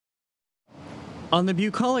On the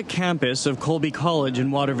bucolic campus of Colby College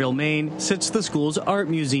in Waterville, Maine, sits the school's art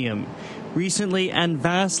museum. Recently and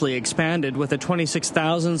vastly expanded with a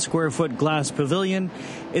 26,000 square foot glass pavilion,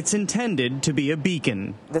 it's intended to be a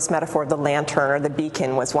beacon. This metaphor of the lantern or the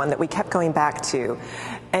beacon was one that we kept going back to.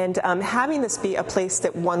 And having this be a place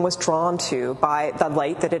that one was drawn to by the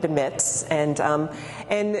light that it emits and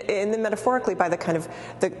then metaphorically by the kind of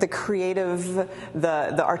the creative,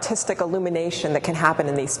 the artistic illumination that can happen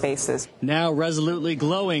in these spaces. Now resolutely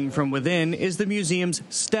glowing from within is the museum's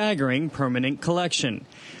staggering permanent collection.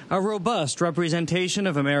 A robust representation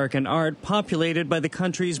of American art populated by the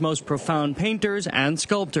country's most profound painters and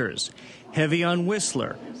sculptors. Heavy on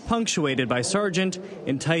Whistler, punctuated by Sargent,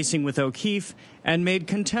 enticing with O'Keeffe, and made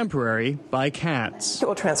contemporary by Katz. It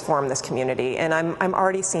will transform this community, and I'm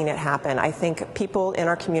already seeing it happen. I think people in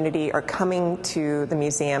our community are coming to the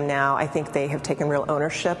museum now. I think they have taken real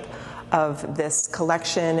ownership of this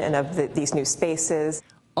collection and of these new spaces.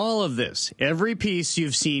 All of this, every piece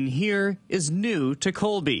you've seen here, is new to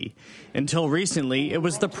Colby. Until recently, it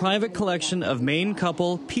was the private collection of Maine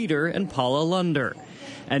couple Peter and Paula Lunder.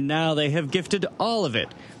 And now they have gifted all of it,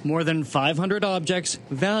 more than 500 objects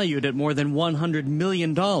valued at more than $100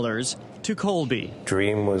 million, to Colby.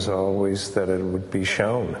 Dream was always that it would be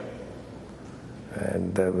shown.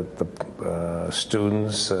 And the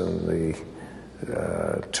students and the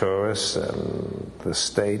tourists and the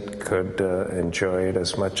state could enjoy it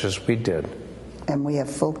as much as we did. And we have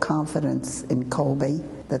full confidence in Colby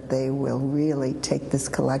that they will really take this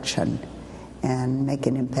collection and make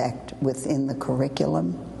an impact within the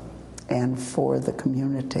curriculum and for the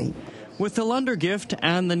community. With the Lunder gift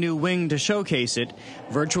and the new wing to showcase it,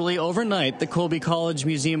 virtually overnight the Colby College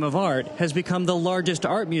Museum of Art has become the largest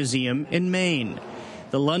art museum in Maine.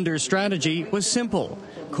 The Lunder strategy was simple.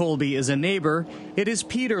 Colby is a neighbor, it is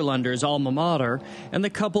Peter Lunder's alma mater, and the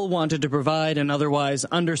couple wanted to provide an otherwise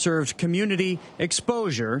underserved community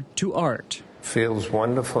exposure to art. Feels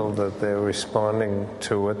wonderful that they're responding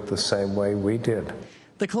to it the same way we did.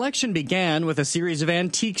 The collection began with a series of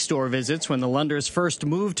antique store visits when the Lunders first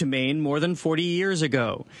moved to Maine more than 40 years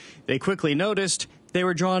ago. They quickly noticed they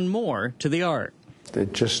were drawn more to the art.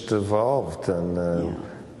 It just evolved, and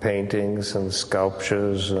paintings and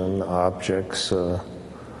sculptures and objects,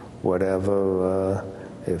 whatever,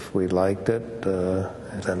 if we liked it,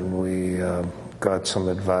 then we got some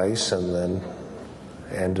advice and then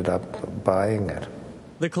ended up buying it.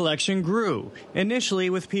 The collection grew, initially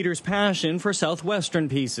with Peter's passion for Southwestern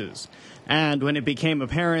pieces. And when it became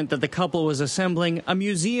apparent that the couple was assembling a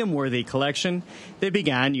museum-worthy collection, they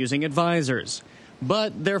began using advisors.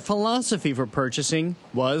 But their philosophy for purchasing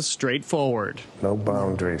was straightforward. No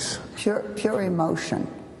boundaries. Pure emotion.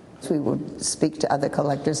 We would speak to other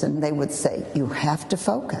collectors and they would say, you have to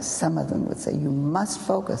focus. Some of them would say, you must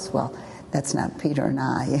focus. Well, that's not Peter and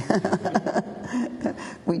I.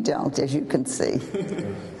 We don't, as you can see.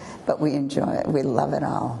 But we enjoy it. We love it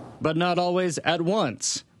all. But not always at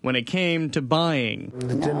once when it came to buying.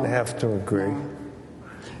 They didn't have to agree.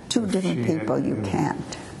 Two different people, you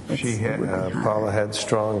can't. Paula had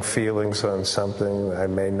strong feelings on something. I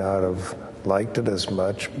may not have liked it as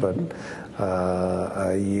much, but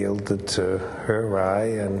I yielded to her eye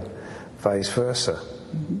and vice versa.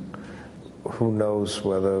 Mm-hmm. Who knows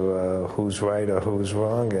whether who's right or who's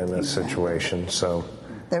wrong in a situation, so.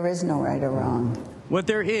 There is no right or wrong. What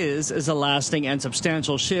there is a lasting and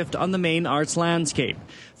substantial shift on the Maine arts landscape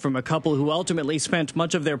from a couple who ultimately spent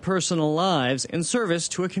much of their personal lives in service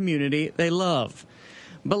to a community they love.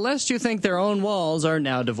 But lest you think their own walls are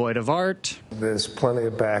now devoid of art. There's plenty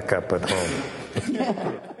of backup at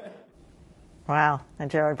home. Wow, and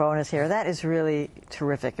Jared Bowen is here. That is really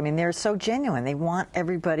terrific. I mean, they're so genuine. They want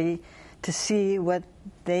everybody to see what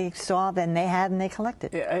they saw, then they had, and they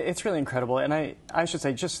collected. Yeah, it's really incredible, and I should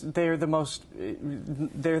say, just they're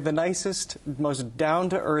the nicest, most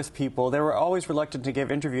down-to-earth people. They were always reluctant to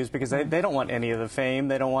give interviews because they don't want any of the fame,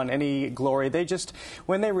 they don't want any glory. They just,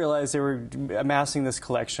 when they realized they were amassing this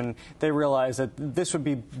collection, they realized that this would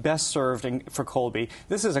be best served for Colby.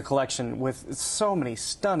 This is a collection with so many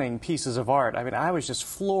stunning pieces of art. I mean, I was just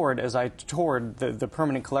floored as I toured the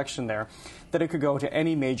permanent collection there, that it could go to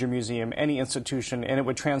any major museum, any institution, and it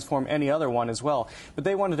would transform any other one as well. But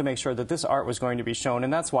they wanted to make sure that this art was going to be shown,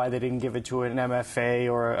 and that's why they didn't give it to an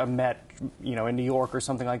MFA or a Met, you know, in New York or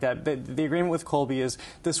something like that. The agreement with Colby is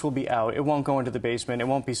this will be out. It won't go into the basement. It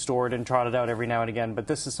won't be stored and trotted out every now and again. But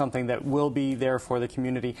this is something that will be there for the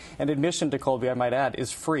community. And admission to Colby, I might add,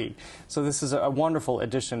 is free. So this is a wonderful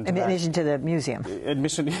addition to admission to the museum.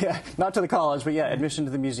 Admission, yeah, not to the college, but yeah, admission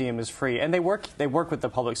to the museum is free. And they work with the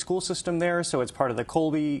public school system there. there, so it's part of the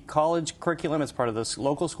Colby College curriculum. It's part of the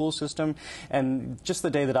local school system. And just the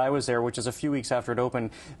day that I was there, which is a few weeks after it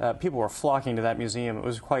opened, people were flocking to that museum. It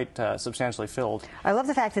was quite substantially filled. I love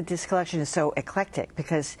the fact that this collection is so eclectic,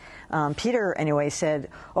 because Peter, anyway, said,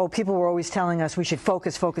 oh, people were always telling us we should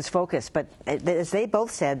focus, focus, focus. But as they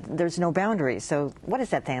both said, there's no boundaries. So what is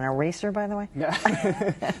that thing, an eraser, by the way? Yeah.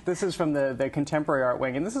 This is from the contemporary art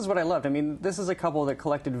wing, and this is what I loved. I mean, this is a couple that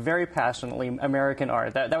collected very passionately American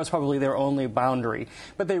art. That was probably their only boundary.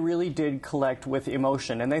 But they really did collect with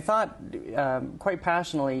emotion, and they thought quite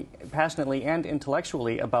passionately and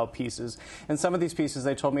intellectually about pieces. And some of these pieces,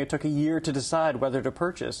 they told me, it took a year to decide whether to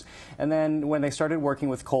purchase. And then when they started working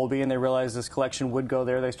with Colby and they realized this collection would go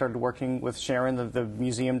there, they started working with Sharon, the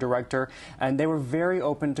museum director, and they were very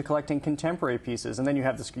open to collecting contemporary pieces. And then you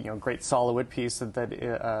have this great Solowit piece that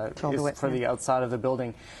is for the outside of the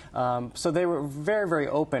building. So they were very, very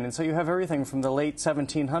open. And so you have everything from the late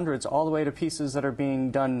 1700s all the way to pieces that are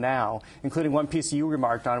being done now, including one piece you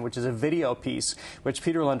remarked on, which is a video piece, which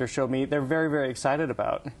Peter Lunder showed me. They're very, very excited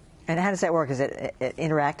about. And how does that work? Is it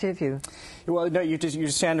interactive? Well, no, you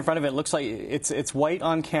just stand in front of it. It looks like it's white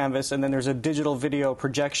on canvas, and then there's a digital video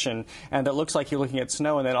projection, and it looks like you're looking at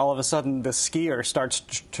snow, and then all of a sudden the skier starts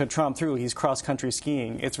to tromp through. He's cross-country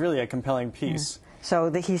skiing. It's really a compelling piece. Yeah.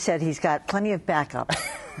 So he said he's got plenty of backup.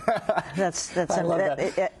 That's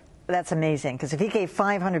amazing, because if he gave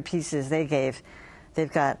 500 pieces,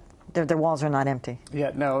 they've got. Their walls are not empty.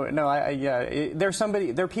 Yeah, no. There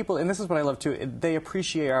are people, and this is what I love too. They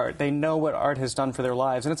appreciate art. They know what art has done for their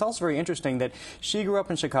lives, and it's also very interesting that she grew up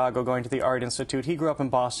in Chicago, going to the Art Institute. He grew up in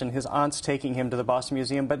Boston. His aunt's taking him to the Boston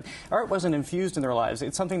Museum, but art wasn't infused in their lives.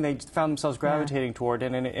 It's something they found themselves gravitating toward,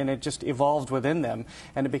 and it just evolved within them,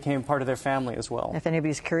 and it became part of their family as well. If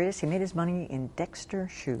anybody's curious, he made his money in Dexter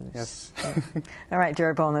shoes. Yes. All right,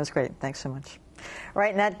 Jared Bowen, that was great. Thanks so much. All right,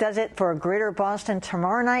 and that does it for Greater Boston.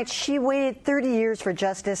 Tomorrow night, she waited 30 years for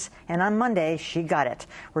justice, and on Monday, she got it.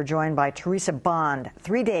 We're joined by Teresa Bond,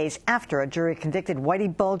 3 days after a jury convicted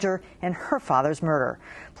Whitey Bulger in her father's murder.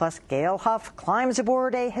 Plus, Gail Huff climbs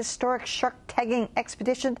aboard a historic shark tagging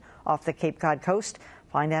expedition off the Cape Cod coast.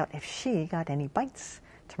 Find out if she got any bites.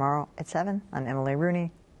 Tomorrow at 7, I'm Emily Rooney.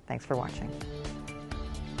 Thanks for watching.